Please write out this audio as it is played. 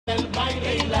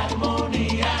la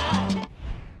armonía.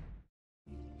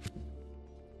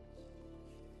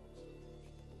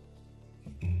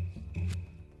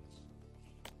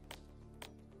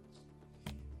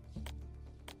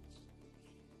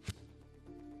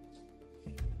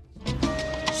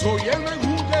 Soy el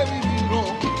menú que viviró,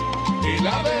 el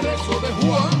aderezo de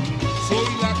Juan. Soy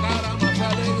la cara más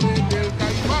alegre del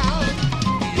caimán.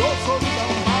 Y yo soy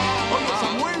tan mal. Oye,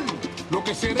 Samuel, lo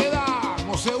que se hereda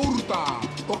no se hurta,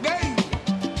 ¿ok?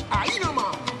 Ahí nada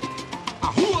más.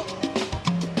 ¡Ajúa!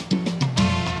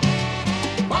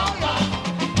 ¡Vaya!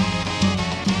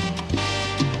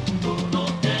 Tú no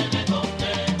tienes con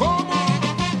qué. ¿Cómo?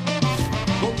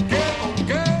 ¿Con qué? ¿Con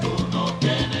qué? Tú no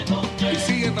tienes con qué. Y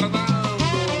sigue tratando,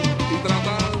 y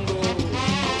tratando,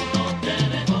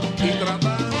 y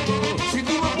tratando. Si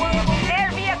tú no puedes con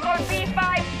Air vehicle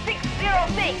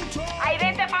B5606.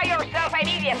 Identify yourself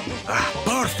immediately. Ah,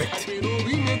 perfect. pero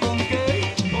dime con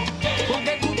qué,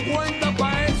 porque tú cuentas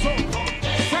para eso.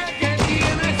 Sé que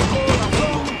tienes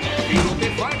corazón y no te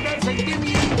falta el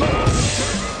sentimiento.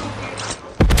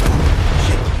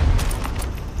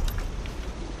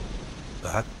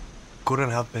 That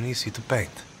couldn't have been easy to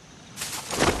paint.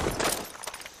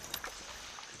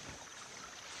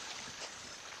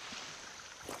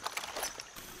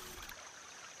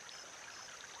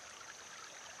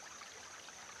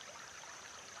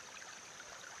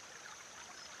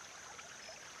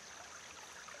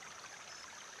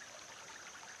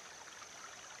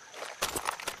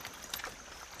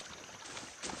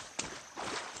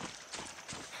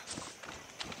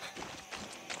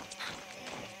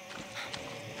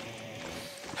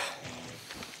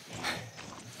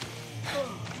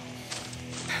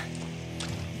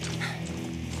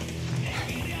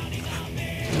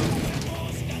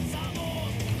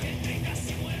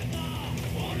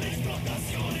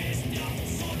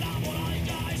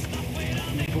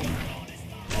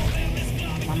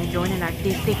 Want to join an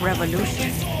artistic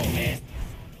revolution?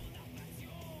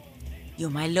 You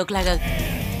might look like a...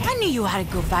 I knew you had a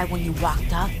good vibe when you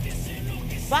walked up.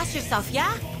 Watch yourself,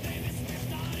 yeah?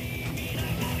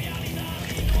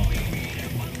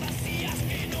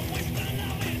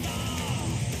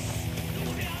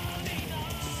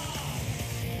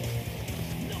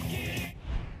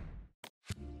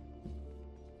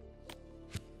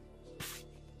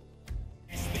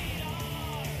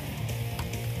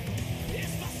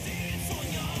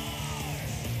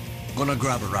 Gonna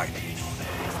grab a ride.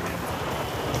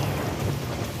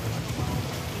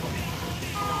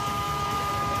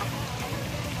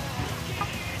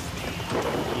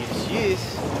 Yes,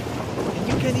 yes. And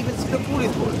you can't even speak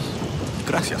bullet words.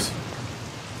 Gracias.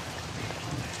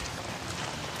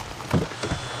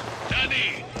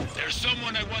 Danny, there's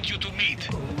someone I want you to meet.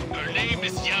 Her name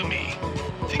is Yami.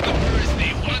 Think of her as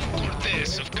the Juan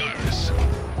Cortez of cars.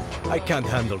 I can't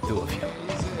handle two of you.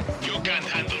 You can't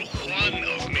handle one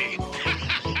of me.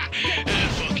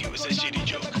 Fuck you, it's a shitty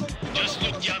joke. Just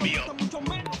look Yami up.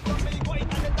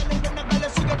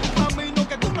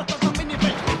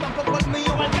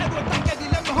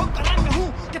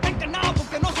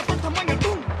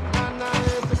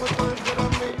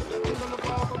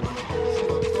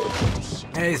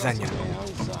 Hey, Zanya.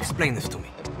 Explain this to me.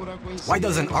 Why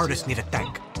does an artist need a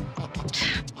tank?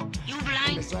 You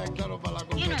blind?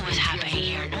 You know what's happening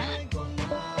here, no?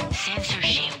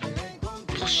 Censorship.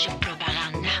 Bullshit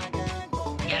propaganda.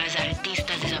 Yara's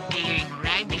artistas disappearing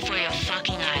right before your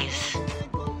fucking eyes.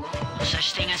 No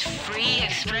such thing as free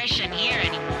expression here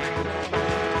anymore.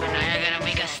 And now you're gonna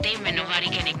make a statement nobody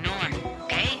can ignore,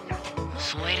 okay?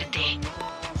 Suerte.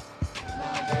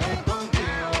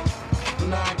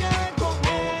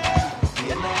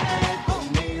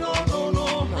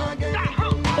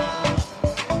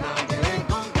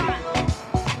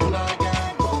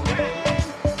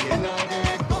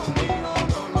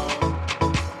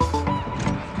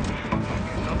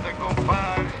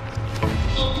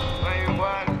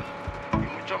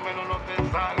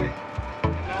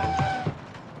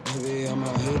 Baby, I'm a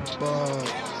hit boy.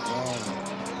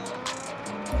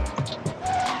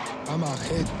 I'm a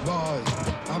hit boy.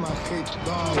 I'm a hit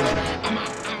boy.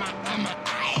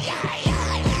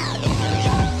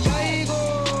 Caigo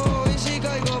y si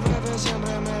caigo breve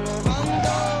siempre me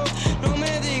levanto. No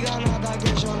me diga nada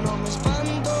que yo no me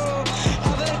espanto.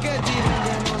 A ver qué tiran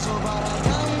de noso para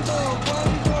tanto.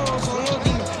 ¿Cuánto? Solo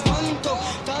dime cuánto,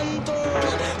 tanto.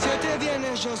 Si te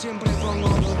vienes yo siempre pongo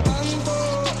lo tanto.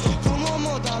 Fumo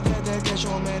mota desde que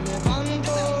yo me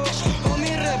levanto. Con mi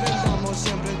reventamos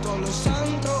siempre todos los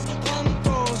santos.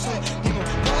 ¿Cuánto? Dime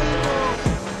cuánto.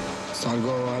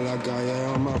 Salgo a la calle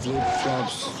en mis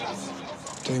flip-flops.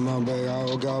 Estoy más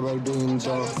pegado que Abel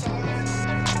Pinto.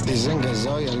 Dicen que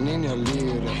soy el niño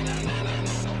libre.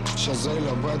 Yo soy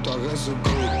lo opuesto a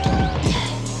Jesucristo.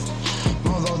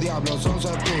 Modo diablo son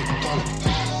pistols.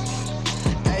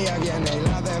 Ella viene y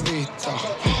la desvisto.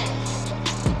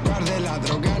 Guarde la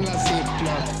droga en la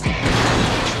Ziploc.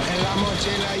 En la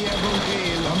mochila llevo un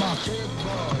kilo.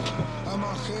 I'm a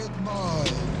hit boy.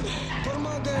 Por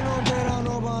más que no quiera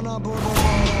no van a poder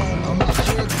parar. I'm a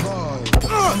hit boy.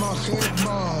 I'm a hit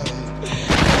boy.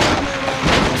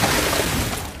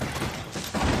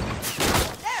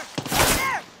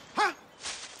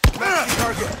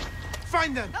 Target.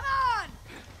 Find them. Come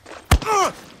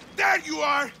on! There you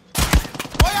are.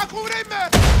 Voy a cubrirme.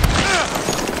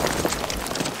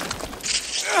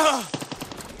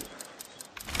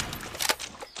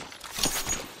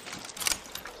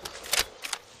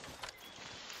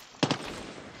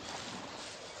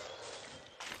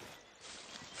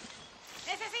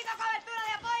 ¡Necesito cobertura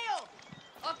de apoyo!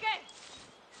 ¡Ok!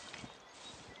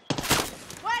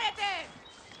 ¡Muérete!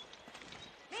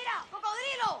 ¡Mira!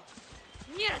 ¡Cocodrilo!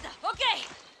 ¡Mierda! ¡Ok!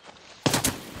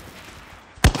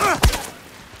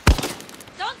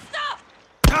 ¡Don't stop!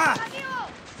 ¡Negativo!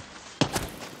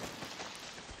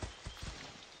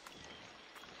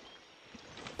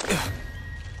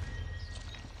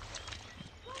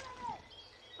 ¡Súbeme!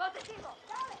 ¡Positivo!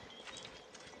 ¡Dale!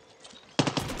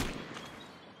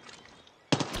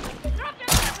 ¡Drop your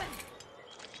weapon!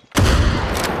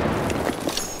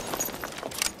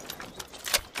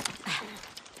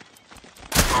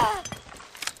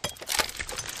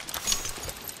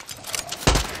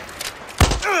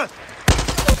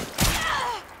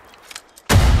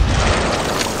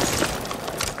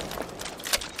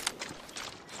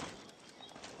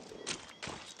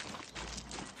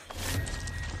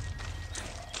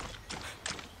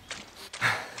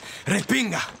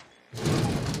 ¡Respinga!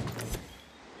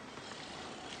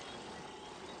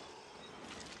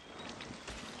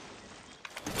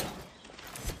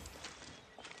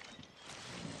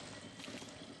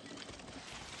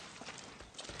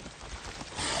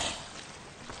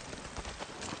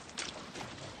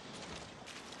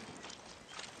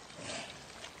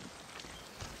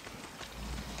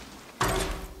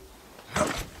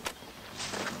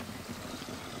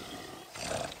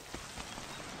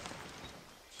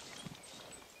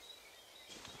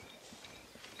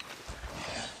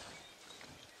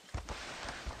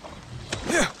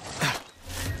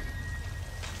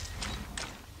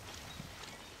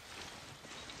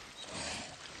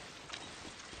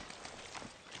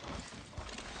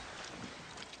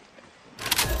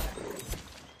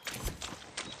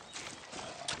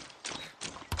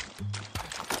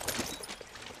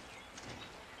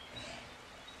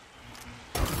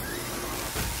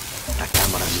 La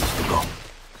cámara needs to go.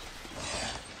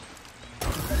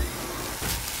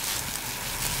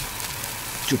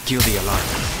 Should kill the alarm.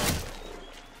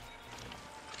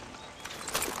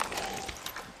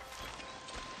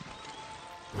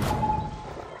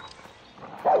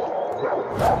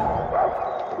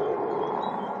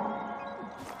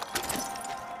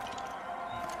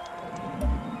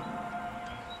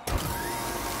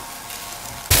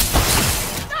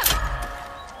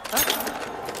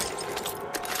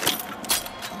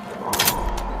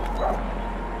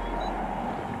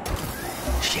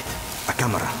 Shit, a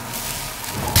cámara.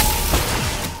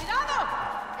 ¡Cuidado!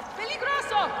 ¡Es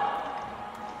peligroso!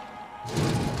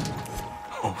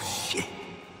 Oh shit.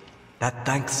 That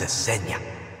tank se seña.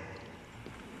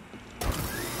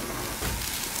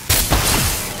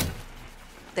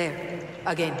 There,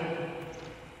 again.